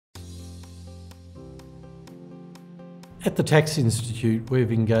At the Tax Institute,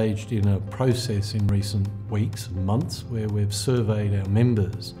 we've engaged in a process in recent weeks and months where we've surveyed our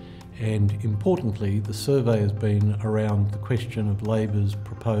members, and importantly, the survey has been around the question of Labor's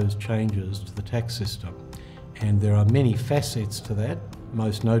proposed changes to the tax system. And there are many facets to that,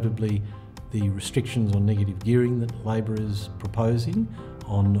 most notably the restrictions on negative gearing that Labor is proposing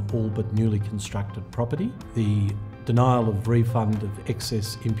on all but newly constructed property, the denial of refund of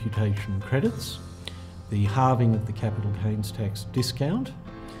excess imputation credits, the halving of the capital gains tax discount,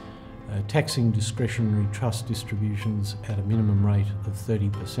 taxing discretionary trust distributions at a minimum rate of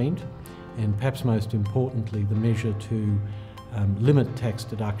 30%, and perhaps most importantly, the measure to limit tax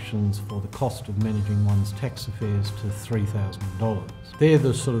deductions for the cost of managing one's tax affairs to $3,000. They're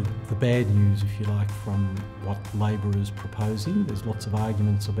the sort of the bad news, if you like, from what Labor is proposing. There's lots of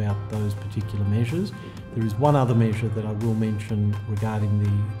arguments about those particular measures. There is one other measure that I will mention regarding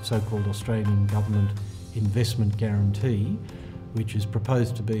the so-called Australian Government Investment Guarantee, which is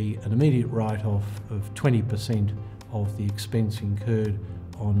proposed to be an immediate write-off of 20% of the expense incurred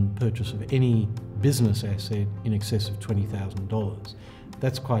on purchase of any business asset in excess of $20,000.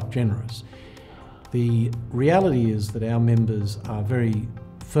 That's quite generous. The reality is that our members are very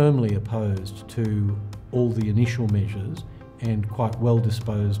firmly opposed to all the initial measures and quite well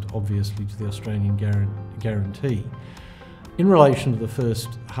disposed, obviously, to the Australian Guarantee. In relation to the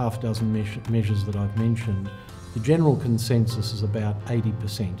first half dozen measures that I've mentioned, the general consensus is about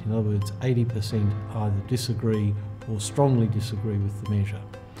 80%. In other words, 80% either disagree or strongly disagree with the measure.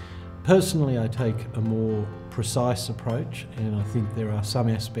 Personally, I take a more precise approach, and I think there are some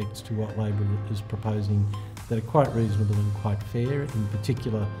aspects to what Labor is proposing that are quite reasonable and quite fair. In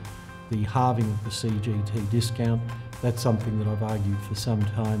particular, the halving of the CGT discount. That's something that I've argued for some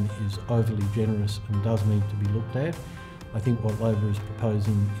time is overly generous and does need to be looked at. I think what Labor is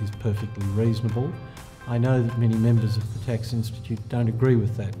proposing is perfectly reasonable. I know that many members of the Tax Institute don't agree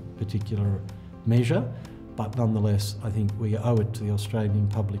with that particular measure, but nonetheless, I think we owe it to the Australian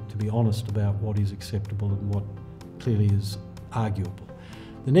public to be honest about what is acceptable and what clearly is arguable.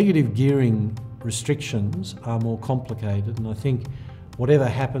 The negative gearing restrictions are more complicated, and I think whatever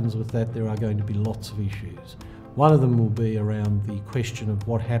happens with that, there are going to be lots of issues. One of them will be around the question of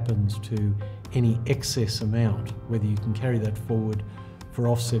what happens to any excess amount, whether you can carry that forward for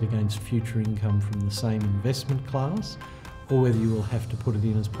offset against future income from the same investment class, or whether you will have to put it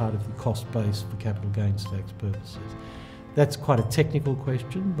in as part of the cost base for capital gains tax purposes. That's quite a technical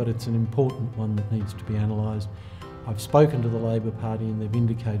question, but it's an important one that needs to be analysed. I've spoken to the Labor Party and they've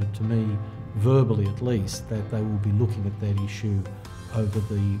indicated to me, verbally at least, that they will be looking at that issue over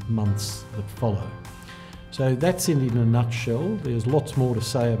the months that follow. So that's it in a nutshell. There's lots more to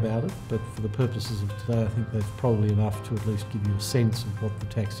say about it, but for the purposes of today, I think that's probably enough to at least give you a sense of what the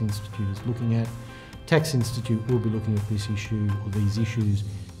Tax Institute is looking at. Tax Institute will be looking at this issue or these issues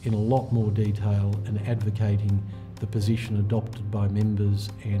in a lot more detail and advocating the position adopted by members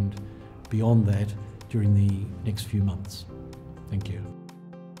and beyond that during the next few months. Thank you.